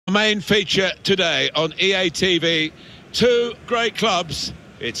Main feature today on EA TV. Two great clubs.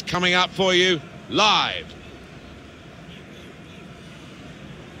 It's coming up for you live.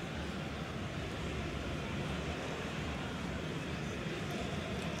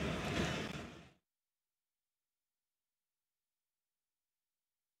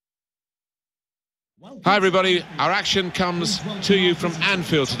 Hi everybody, our action comes to you from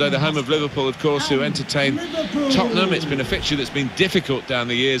Anfield today, the home of Liverpool, of course, who entertain Tottenham. It's been a fixture that's been difficult down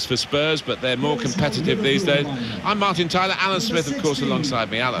the years for Spurs, but they're more competitive these days. I'm Martin Tyler, Alan Smith, of course, alongside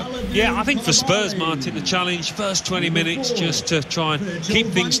me. Alan. Yeah, I think for Spurs, Martin, the challenge, first 20 minutes, just to try and keep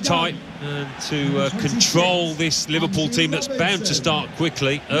things tight and to control this Liverpool team that's bound to start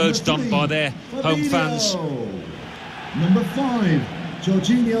quickly, urged on by their home fans. Number 5,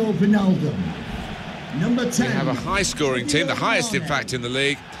 Jorginho Wijnaldum. Number 10. We have a high-scoring team, the highest, in fact, in the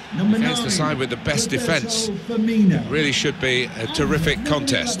league, against the side with the best defence. Really should be a terrific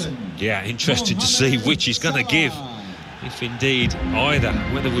contest. Yeah, interested to see which he's going to give, if indeed either.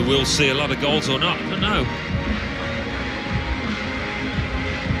 Whether we will see a lot of goals or not, I don't know.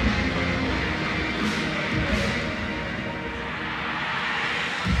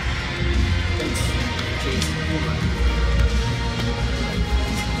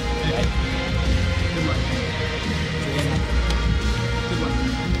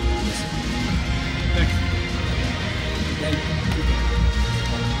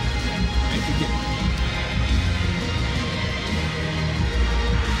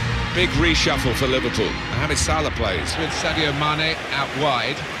 Big reshuffle for Liverpool. Mohamed Salah plays with Sadio Mane out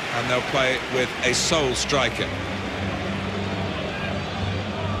wide, and they'll play with a sole striker.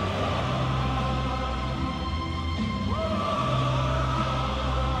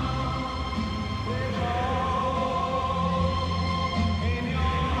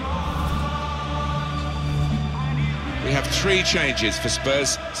 We have 3 changes for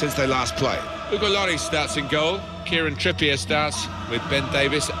Spurs since they last played. Hugo Lloris starts in goal. Kieran Trippier starts with Ben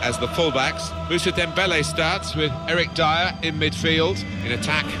Davies as the fullbacks. Moussa Dembele starts with Eric Dyer in midfield. In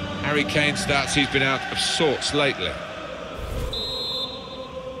attack, Harry Kane starts. He's been out of sorts lately.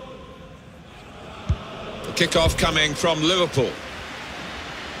 The kick-off coming from Liverpool.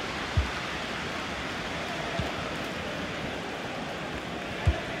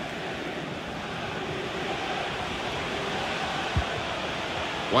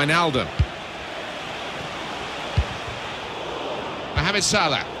 Wijnaldum. Mohamed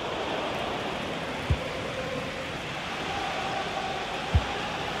Salah.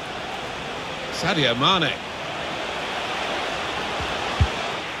 Sadio Mane.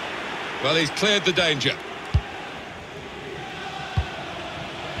 Well, he's cleared the danger.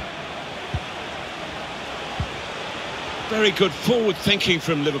 Very good forward thinking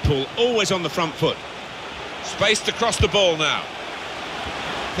from Liverpool, always on the front foot. Spaced across the ball now.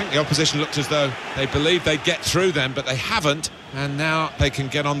 I think the opposition looked as though they believed they'd get through them, but they haven't, and now they can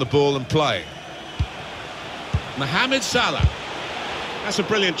get on the ball and play. Mohamed Salah. That's a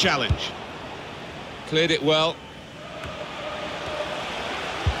brilliant challenge. Cleared it well.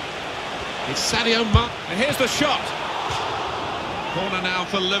 It's Sadio Mane, and here's the shot. Corner now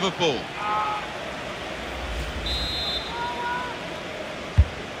for Liverpool.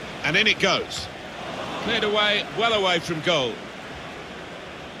 And in it goes. Cleared away, well away from goal.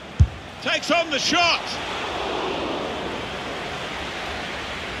 Takes on the shot.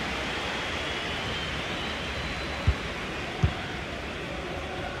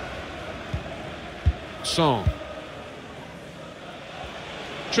 Song.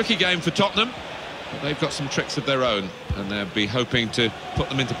 Tricky game for Tottenham, but they've got some tricks of their own, and they'll be hoping to put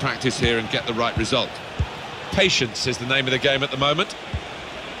them into practice here and get the right result. Patience is the name of the game at the moment.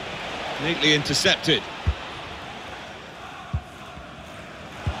 Neatly intercepted.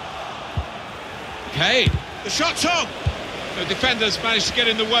 Kane, the shot's on! The defenders managed to get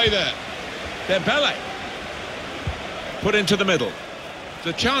in the way there. Dembele. Put into the middle.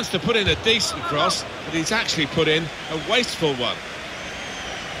 The chance to put in a decent cross, but he's actually put in a wasteful one.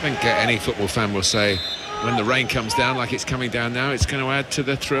 I think any football fan will say, when the rain comes down like it's coming down now, it's going to add to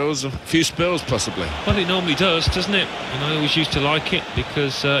the thrills, a few spills possibly. Well, it normally does, doesn't it? And I always used to like it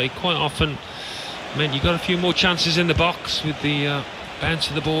because it quite often meant you got a few more chances in the box with the bounce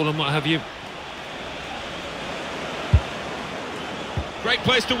of the ball and what have you. Great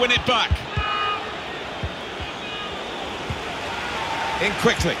place to win it back. In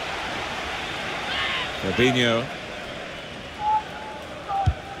quickly. Firmino.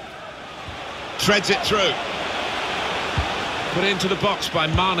 Threads it through. Put into the box by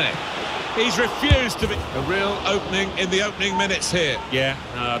Mane. He's refused to be... A real opening in the opening minutes here. Yeah,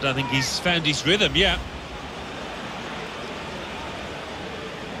 no, I don't think he's found his rhythm yet.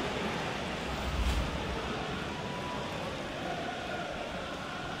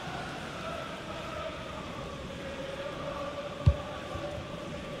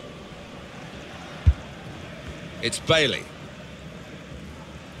 It's Bailey.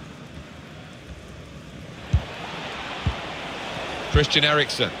 Christian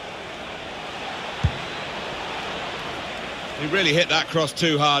Eriksen. He really hit that cross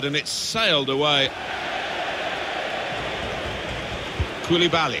too hard and it sailed away.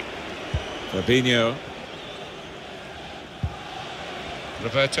 Koulibaly. Firmino.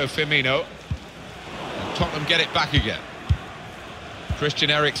 Roberto Firmino. And Tottenham get it back again. Christian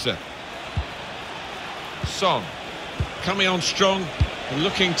Eriksen. Son. Coming on strong and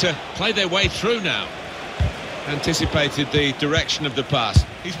looking to play their way through now. Anticipated the direction of the pass.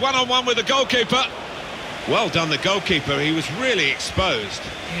 He's one-on-one with the goalkeeper. Well done, the goalkeeper. He was really exposed.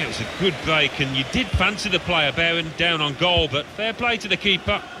 Yeah, it was a good break, and you did fancy the player bearing down on goal, but fair play to the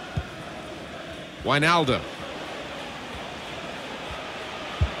keeper. Wijnaldum.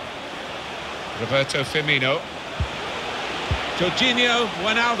 Roberto Firmino. Jorginho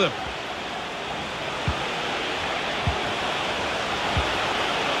Wijnaldum.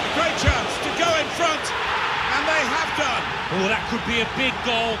 A great chance to go in front. And they have done. Oh, that could be a big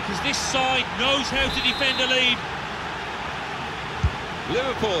goal, because this side knows how to defend a lead.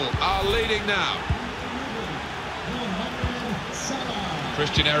 Liverpool are leading now. Salah.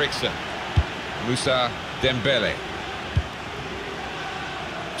 Christian Eriksen. Moussa Dembele.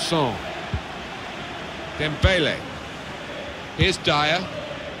 Son. Dembele. Here's Dyer.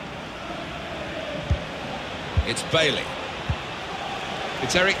 It's Bailey.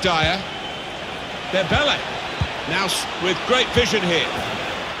 It's Eric Dyer. Dembele. Now with great vision here.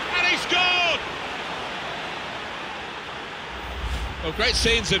 And he scored! Well, great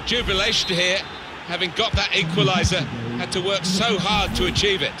scenes of jubilation here. Having got that equaliser, had to work so hard to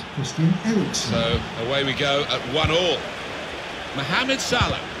achieve it. Christian Eriksen. So away we go at 1-1. Mohamed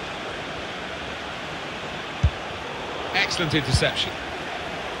Salah. Excellent interception.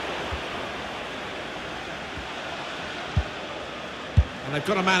 And they've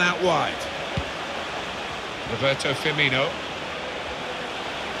got a man out wide. Roberto Firmino.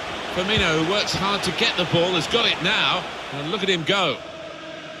 Firmino, who works hard to get the ball, has got it now. And look at him go.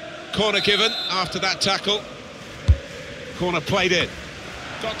 Corner given after that tackle. Corner played in.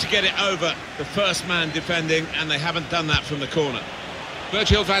 Got to get it over the first man defending, and they haven't done that from the corner.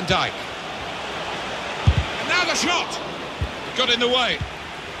 Virgil van Dijk. And now the shot! Got in the way.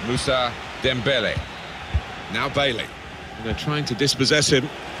 Moussa Dembele. Now Bailey. And they're trying to dispossess him.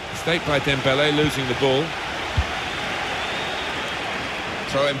 Mistake by Dembele, losing the ball.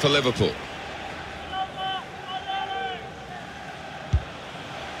 Throw in for Liverpool.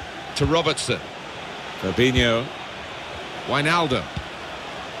 To Robertson. Firmino. Wijnaldum.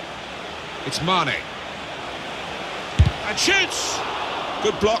 It's Mane. And shoots!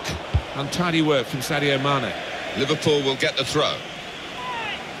 Good block. Untidy work from Sadio Mane. Liverpool will get the throw.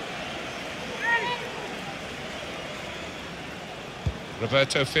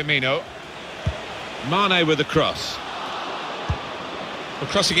 Roberto Firmino. Mane with the cross. Well,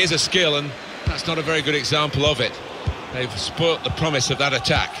 crossing is a skill, and that's not a very good example of it. They've spoilt the promise of that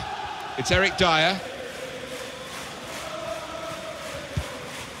attack. It's Eric Dyer.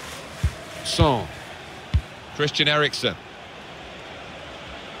 Son. Christian Eriksen.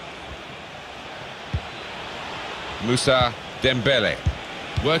 Moussa Dembele.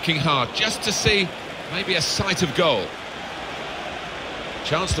 Working hard just to see maybe a sight of goal.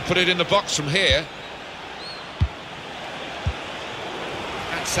 Chance to put it in the box from here.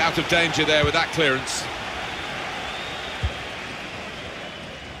 That's out of danger there with that clearance.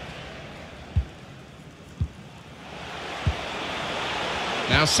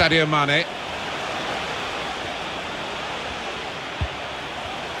 Now Sadio Mane.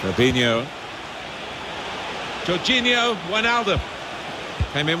 Firmino. Jorginho Wijnaldum.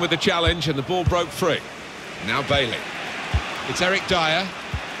 Came in with the challenge and the ball broke free. Now Bailey. It's Eric Dyer.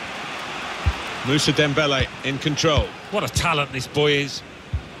 Moussa Dembele in control. What a talent this boy is.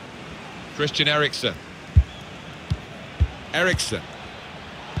 Christian Eriksen. Eriksen.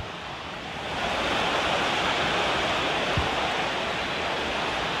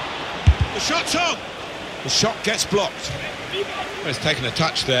 The shot's on. The shot gets blocked. Well, it's taken a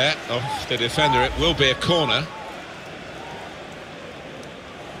touch there off the defender. It will be a corner.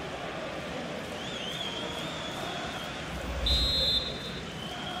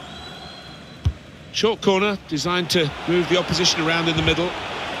 Short corner designed to move the opposition around in the middle.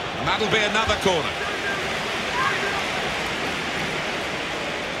 And that'll be another corner.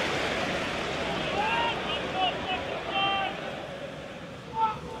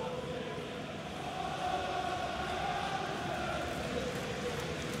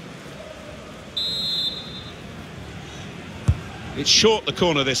 It's short, the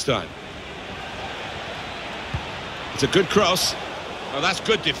corner this time. It's a good cross. Oh, that's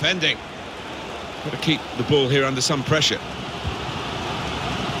good defending. Got to keep the ball here under some pressure.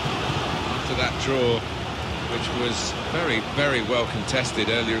 After that draw, which was very, very well contested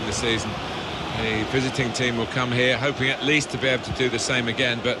earlier in the season, the visiting team will come here hoping at least to be able to do the same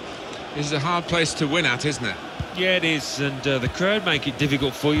again, but this is a hard place to win at, isn't it? Yeah, it is, and the crowd make it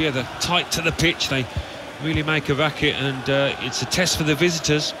difficult for you. They're tight to the pitch, they really make a racket, and it's a test for the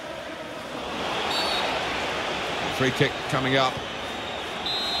visitors. Free kick coming up.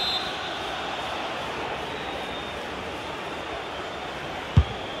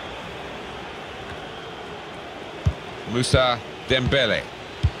 Moussa Dembele.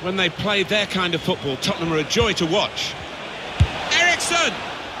 When they play their kind of football, Tottenham are a joy to watch. Eriksen!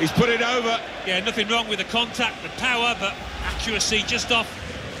 He's put it over. Yeah, nothing wrong with the contact, the power, but accuracy just off.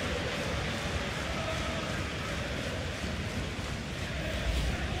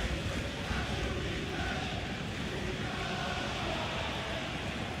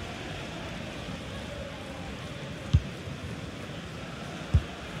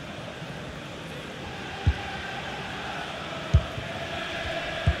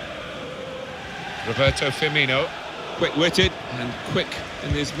 Roberto Firmino. Quick-witted and quick in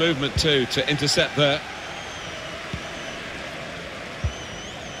his movement too to intercept there.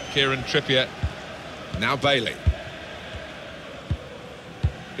 Kieran Trippier. Now Bailey.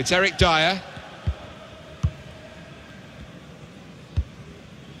 It's Eric Dyer.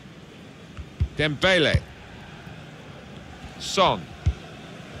 Dembele. Son.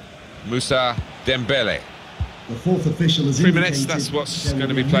 Moussa Dembele. The fourth official has 3 minutes, indicated that's what's there going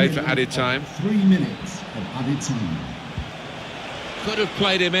to will be played for a minimum added of time. 3 minutes of added time. Could have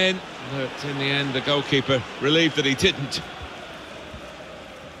played him in, but in the end the goalkeeper relieved that he didn't.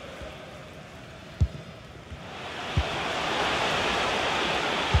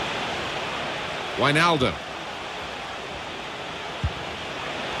 Wijnaldum.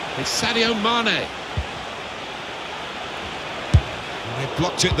 It's Sadio Mane. And they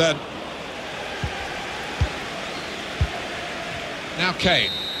blocked it then. Now Kane.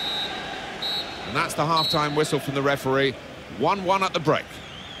 And that's the half-time whistle from the referee. 1-1 at the break.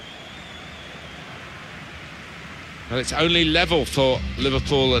 Well, it's only level for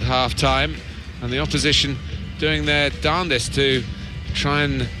Liverpool at half-time, and the opposition doing their darndest to try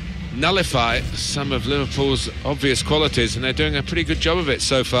and nullify some of Liverpool's obvious qualities, and they're doing a pretty good job of it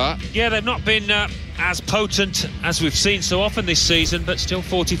so far. Yeah, they've not been as potent as we've seen so often this season, but still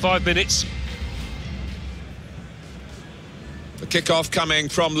 45 minutes. The kick-off coming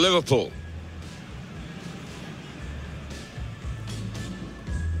from Liverpool.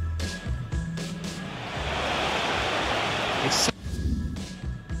 It's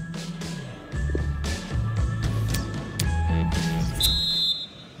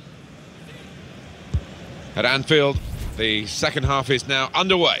at Anfield, the second half is now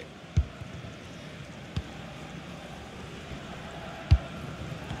underway.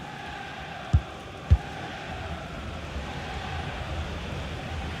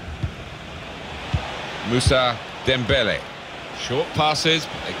 Moussa Dembele. Short passes,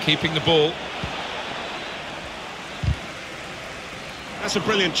 but they're keeping the ball. That's a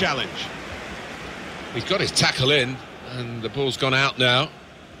brilliant challenge. He's got his tackle in, and the ball's gone out now.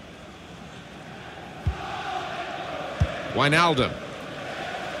 Wijnaldum.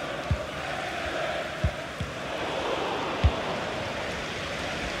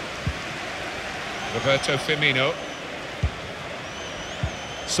 Roberto Firmino.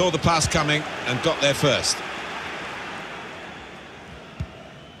 Saw the pass coming and got there first.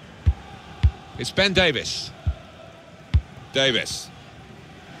 It's Ben Davies. Davis.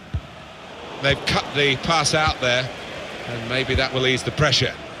 They've cut the pass out there, and maybe that will ease the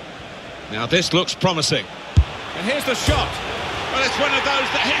pressure. Now this looks promising. And here's the shot. Well, it's one of those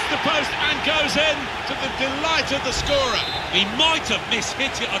that hits the post and goes in to the delight of the scorer. He might have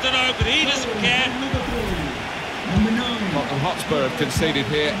mishit it, I don't know, but he doesn't care. Number 9. Tottenham Hotspur have conceded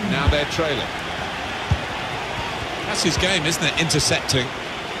here, now they're trailing. That's his game, isn't it? Intercepting.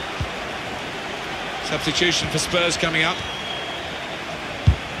 Substitution for Spurs coming up.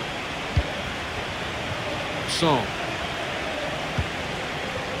 Son.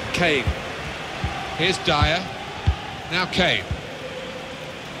 Kane. Here's Dyer. Now Kane.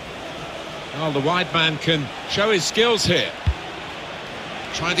 Oh, the wide man can show his skills here.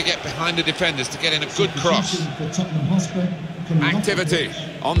 Trying to get behind the defenders to get in a good cross. Activity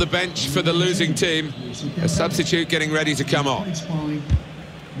on the bench for the losing team. A substitute getting ready to come on.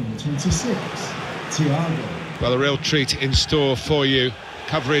 Number 26, Thiago. Well, a real treat in store for you.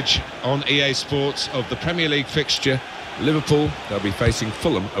 Coverage on EA Sports of the Premier League fixture. Liverpool, they'll be facing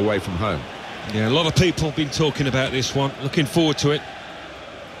Fulham away from home. Yeah, a lot of people have been talking about this one. Looking forward to it.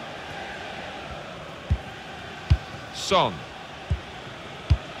 Son.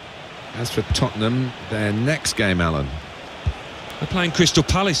 As for Tottenham, their next game, Alan. They're playing Crystal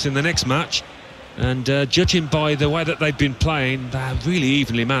Palace in the next match, and judging by the way that they've been playing, they're really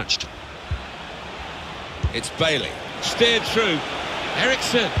evenly matched. It's Bailey. Steered through.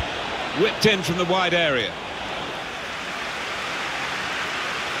 Eriksen whipped in from the wide area.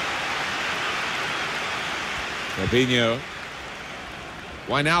 Firmino.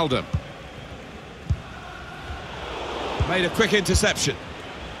 Wijnaldum. Made a quick interception.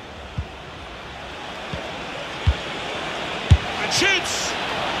 And shoots!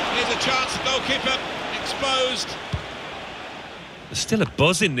 Here's a chance, goalkeeper exposed. There's still a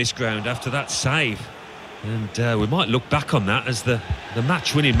buzz in this ground after that save, and we might look back on that as the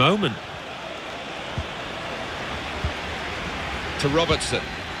match-winning moment. To Robertson.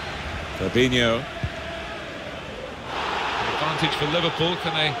 Firmino. Advantage for Liverpool.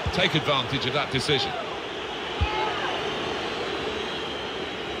 Can they take advantage of that decision?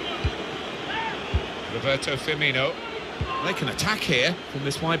 Roberto Firmino. They can attack here from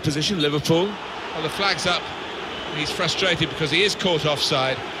this wide position, Liverpool. Well, the flag's up. He's frustrated because he is caught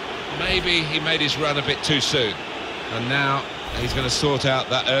offside. Maybe he made his run a bit too soon. And now he's going to sort out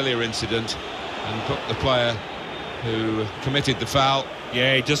that earlier incident and put the player who committed the foul.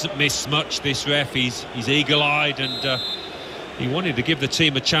 Yeah, he doesn't miss much, this ref. He's eagle-eyed, and he wanted to give the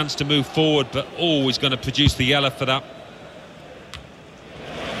team a chance to move forward, but always going to produce the yellow for that.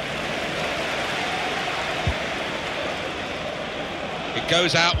 It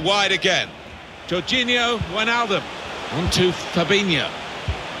goes out wide again. Jorginho, Wijnaldum. On to Firmino.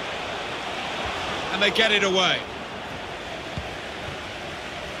 And they get it away.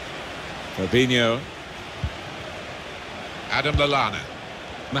 Firmino. Adam Lallana.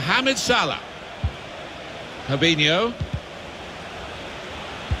 Mohamed Salah. Firmino.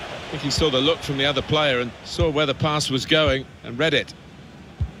 I think he saw the look from the other player and saw where the pass was going and read it.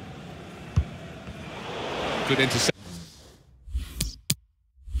 Good interception.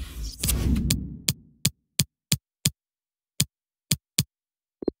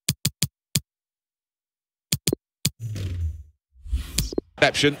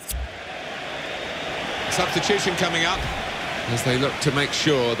 Substitution coming up as they look to make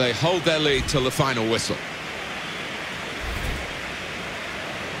sure they hold their lead till the final whistle.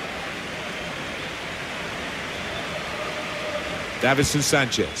 Davinson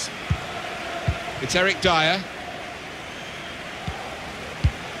Sanchez. It's Eric Dyer.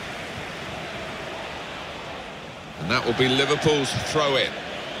 And that will be Liverpool's throw-in.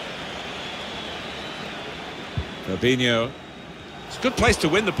 Firmino. It's a good place to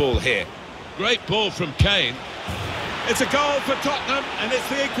win the ball here. Great ball from Kane. It's a goal for Tottenham, and it's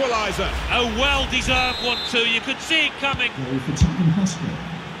the equaliser. A well-deserved one too. You could see it coming. Goal for Tottenham Hotspur.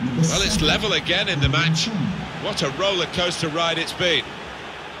 Well, it's level again in the match. What a roller coaster ride it's been.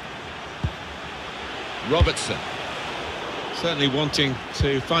 Robertson. Certainly wanting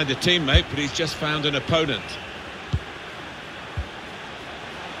to find a teammate, but he's just found an opponent.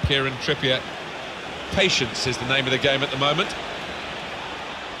 Kieran Trippier. Patience is the name of the game at the moment.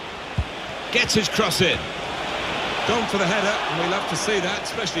 Gets his cross in. Gone for the header, and we love to see that,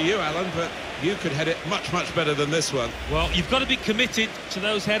 especially you, Alan, but you could head it much, much better than this one. Well, you've got to be committed to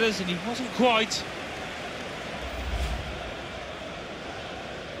those headers, and he wasn't quite.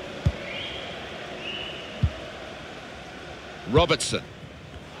 Robertson.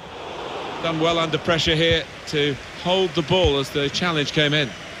 Done well under pressure here to hold the ball as the challenge came in.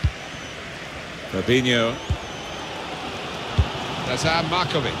 Firmino. That's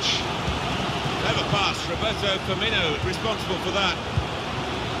Markovic. Clever pass, Roberto Firmino responsible for that.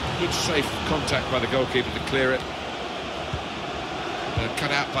 Good safe contact by the goalkeeper to clear it.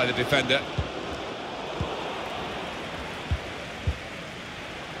 Cut out by the defender.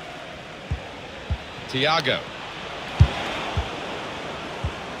 Thiago.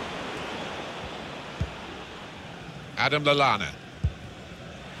 Adam Lallana.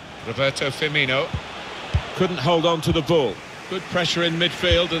 Roberto Firmino. Couldn't hold on to the ball. Good pressure in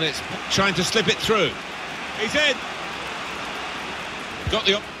midfield, and it's trying to slip it through. He's in. Got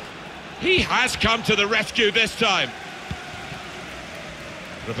the... He has come to the rescue this time.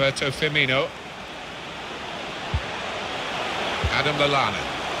 Roberto Firmino. Adam Lallana.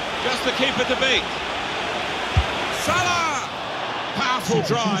 Just the keeper to beat. Salah! Powerful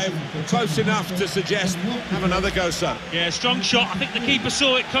drive, close enough to suggest have another go, son. Yeah, strong shot. I think the keeper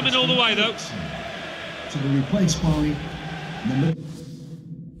saw it coming all the way, though. To be replaced by number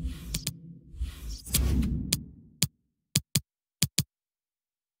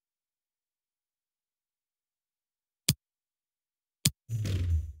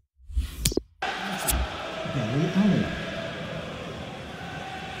Alli.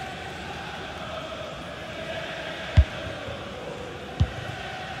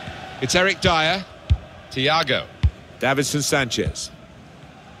 It's Eric Dyer. Thiago. Davinson Sanchez.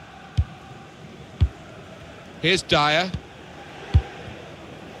 Here's Dyer.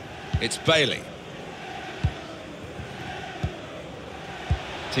 It's Bailey.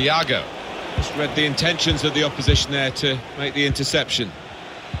 Thiago. Just read the intentions of the opposition there to make the interception.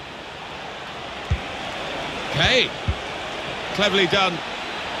 Kane. Cleverly done.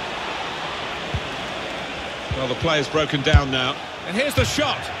 Well, the player's broken down now. And here's the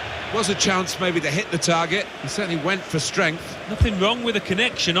shot. Was a chance maybe to hit the target. He certainly went for strength. Nothing wrong with the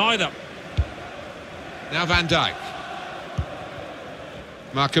connection either. Now Van Dijk.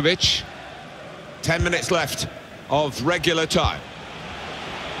 Markovic. 10 minutes left of regular time.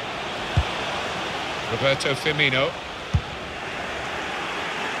 Roberto Firmino.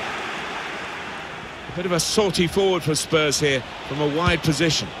 A bit of a salty forward for Spurs here from a wide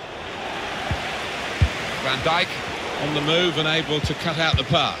position. Van Dijk. On the move and able to cut out the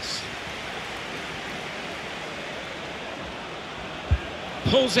pass.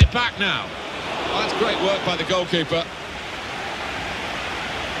 Pulls it back now. Oh, that's great work by the goalkeeper.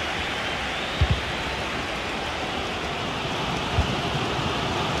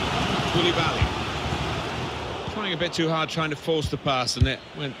 Koulibaly. Trying a bit too hard, trying to force the pass, and it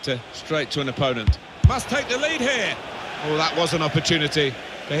went straight to an opponent. Must take the lead here. Oh, that was an opportunity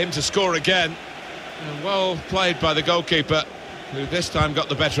for him to score again. And well played by the goalkeeper, who this time got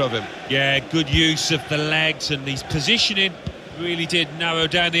the better of him. Yeah, good use of the legs, and his positioning really did narrow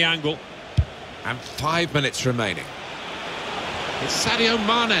down the angle. And 5 minutes remaining. It's Sadio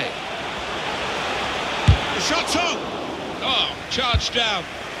Mane. The shot's on. Oh, charged down.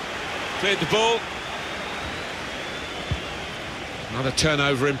 Cleared the ball. Another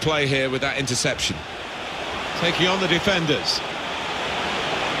turnover in play here with that interception. Taking on the defenders.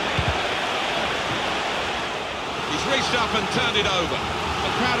 Reached up and turned it over.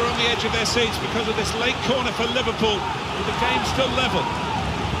 The crowd are on the edge of their seats because of this late corner for Liverpool, with the game still level.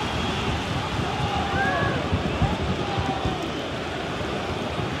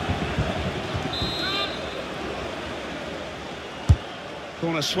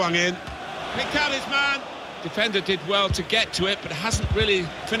 Corner swung in. Picked out his man. Defender did well to get to it, but hasn't really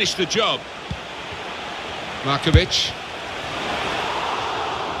finished the job. Markovic.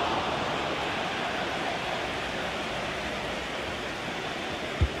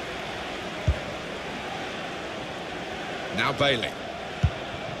 Now Bailey.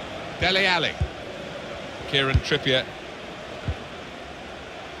 Dele Alli. Kieran Trippier.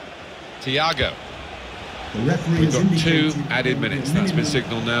 Thiago. We've got 2 added minutes. That's been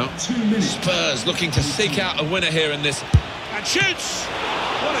signalled now. Spurs looking to seek out a winner here in this. And shoots!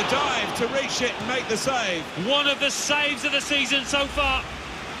 What a dive to reach it and make the save. One of the saves of the season so far.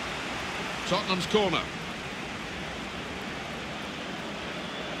 Tottenham's corner.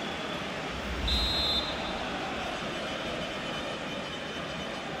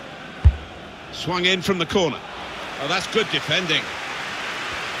 Swung in from the corner. Oh, that's good defending.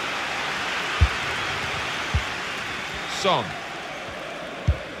 Son.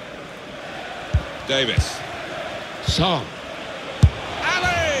 Davis. Son.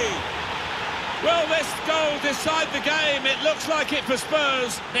 Alli! Will this goal decide the game? It looks like it for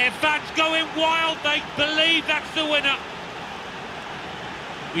Spurs. Their fans going wild. They believe that's the winner.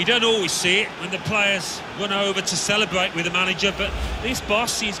 We don't always see it when the players run over to celebrate with the manager, but this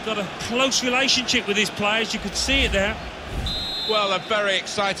boss, he's got a close relationship with his players. You could see it there. Well, a very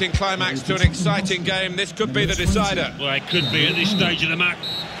exciting climax to an exciting game. This could be the decider. Well, it could be at this stage of the match.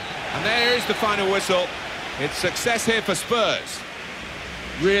 And there is the final whistle. It's success here for Spurs.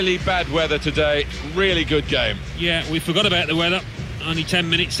 Really bad weather today. Really good game. Yeah, we forgot about the weather. Only 10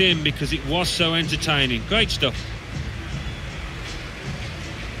 minutes in because it was so entertaining. Great stuff.